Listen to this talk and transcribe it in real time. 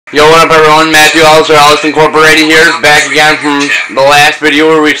Yo, what up everyone, Matthew Ellis or Ellis Incorporated here, back again from the last video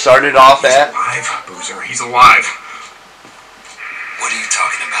where we started off at. He's alive, Boozer, he's alive. What are you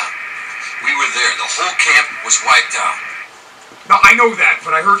talking about? We were there, the whole camp was wiped out. No, I know that,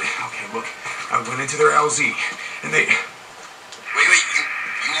 but I heard... Okay, look, I went into their LZ, and they... Wait,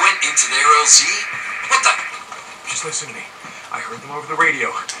 you went into their LZ? What the... Just listen to me. I heard them over the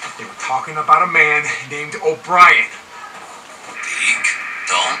radio. They were talking about a man named O'Brien. Big?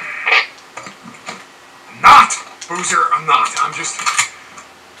 Dumb? I'm not! Boozer, I'm not. I'm just...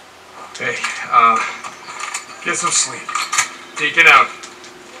 Hey, get some sleep. Take it out.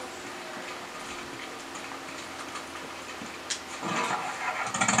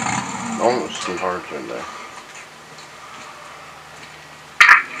 Almost some parts in there.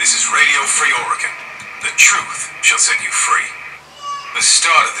 This is Radio Free Oregon. The truth shall set you free. The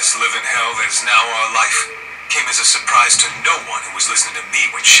start of this living hell that is now our life came as a surprise to no one who was listening to me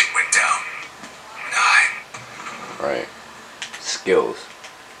when shit went down. Right. Skills.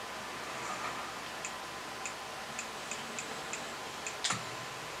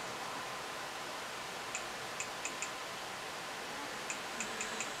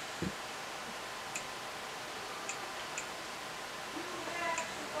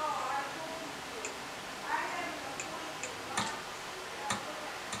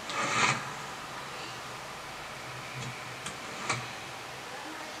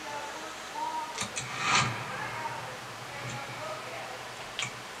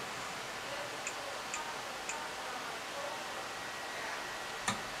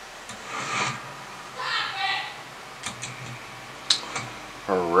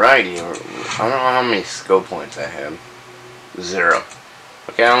 Alrighty, I don't know how many skill points I had. 0.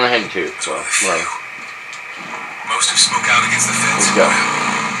 Okay, I only had 2, so whatever. Most have spoke out against the feds. Let's go.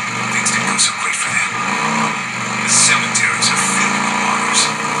 Things didn't go so great for them. The cemeteries are filled with martyrs.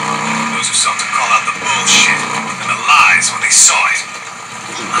 Those who sought to call out the bullshit and the lies when they saw it.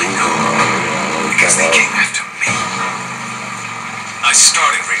 I know, because they came after me. I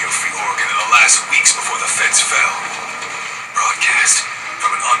started Radio Free Oregon in the last weeks before the feds fell. Broadcast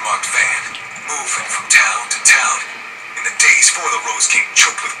from an unmarked van, moving from town to town. In the days before the roads came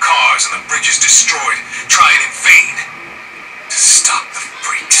choked with cars and the bridges destroyed, trying in vain to stop the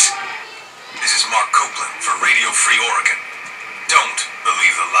freaks. This is Mark Copeland for Radio Free Oregon. Don't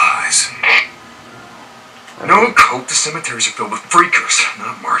believe the lies. No, Cope, the cemeteries are filled with freakers,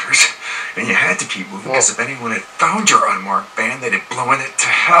 not martyrs. And you had to keep moving because if anyone had found your unmarked van, they'd have blown it to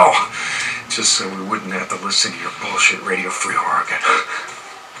hell. Just so we wouldn't have to listen to your bullshit Radio Free Oregon.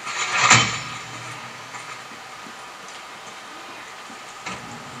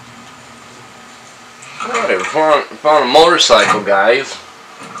 Alright, we found a motorcycle, guys.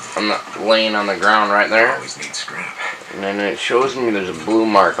 I'm not laying on the ground right there. Always need scrap. And then it shows me there's a blue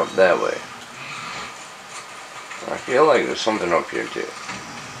mark up that way. I feel like there's something up here too.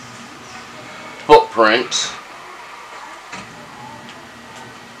 Footprints.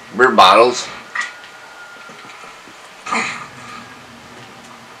 Beer bottles.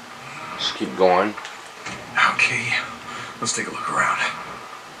 Just keep going. Okay, let's take a look around.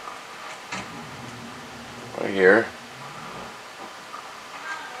 Right here.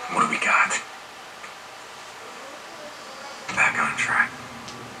 What do we got? Back on track.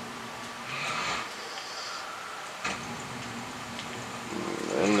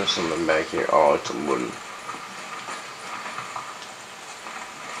 And there's something back here. Oh, it's a wooden.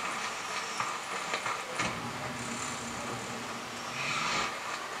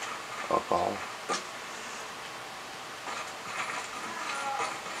 Alcohol.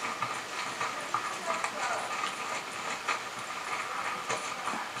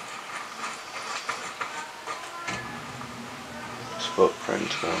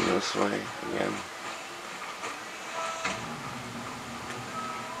 Footprints going this way again.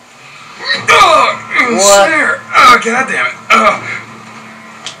 What? Snare! Oh, goddammit.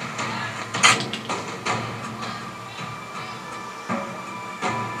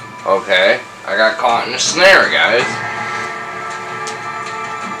 Okay, I got caught in a snare, guys.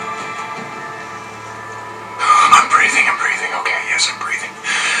 I'm breathing. Okay, yes, I'm breathing.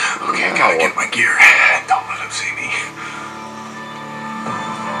 Okay, I gotta get my gear. Don't let him see me.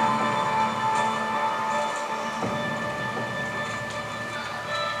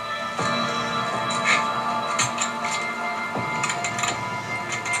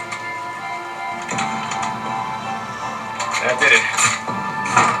 That did it.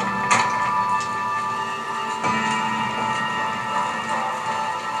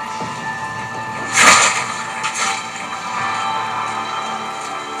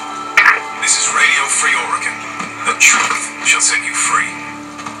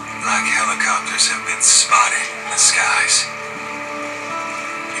 helicopters have been spotted in the skies.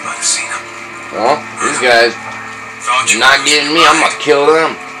 You might have seen them. Well, these guys, Thought you not were getting losing me, your I'm mind. gonna kill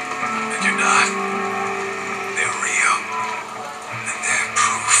them. And you're not. They're real. And they're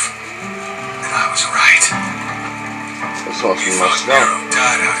proof that I was right. This one's You must thought go. Nero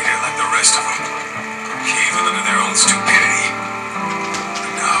died out here like the rest of them. Caving under their own stupidity.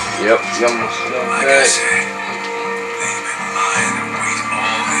 But no. Yep, you almost go. Like I said, they've been lying in wait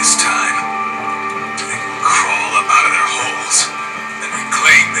all this time. So they can crawl up out of their holes and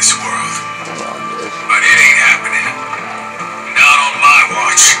reclaim this world. But it ain't happening. Not on my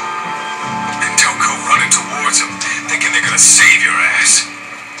watch. And don't go running towards them thinking they're gonna save your ass.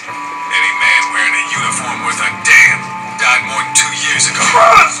 Any man wearing a uniform worth a damn died more than 2 years ago.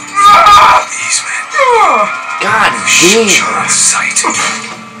 These men. God Shoot you damn. on sight.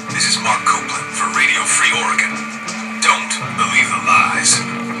 This is Mark Copeland for Radio Free Oregon. Don't believe the lies.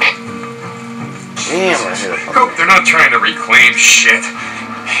 Damn, I hit a Cope, they're not trying to reclaim shit.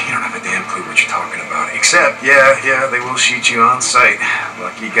 You don't have a damn clue what you're talking about. Except, yeah, they will shoot you on sight.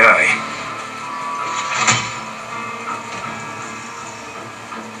 Lucky guy.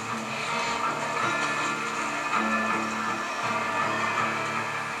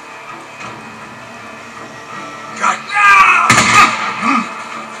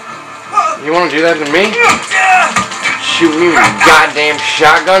 You wanna do that to me? Shoot me with a goddamn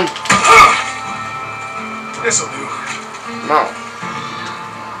shotgun? This'll do. No.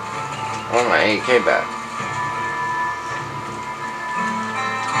 I want my AK back.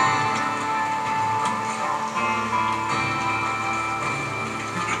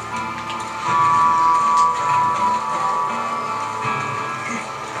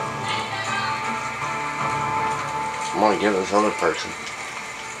 I'm gonna give this other person.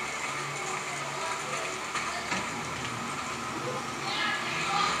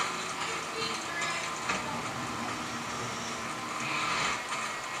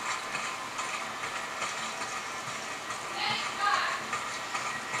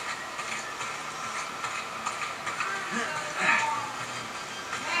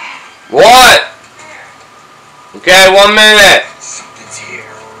 What? Okay, 1 minute. Something's here.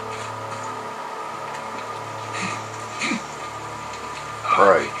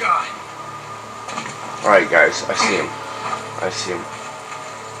 Alright. God. Alright, guys. I see him. I see him.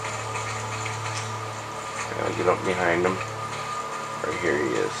 I gotta get up behind him. Right here he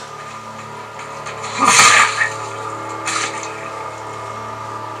is.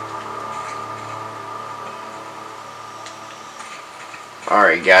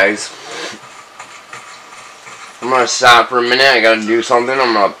 Alright, guys. I'm gonna stop for a minute. I gotta do something.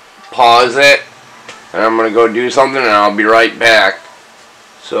 I'm gonna pause it. And I'm gonna go do something and I'll be right back.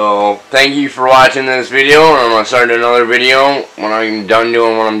 So, thank you for watching this video. And I'm gonna start another video when I'm done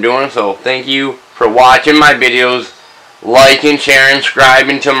doing what I'm doing. So, thank you for watching my videos. Like and share and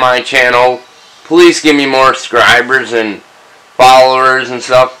subscribing to my channel. Please give me more subscribers and followers and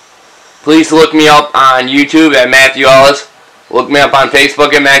stuff. Please look me up on YouTube at Matthew Ellis. Look me up on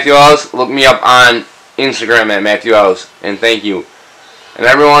Facebook at Matthew Ellis. Look me up on Instagram at Matthew Ellis. And thank you. And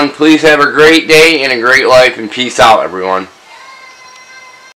everyone, please have a great day and a great life. And peace out, everyone.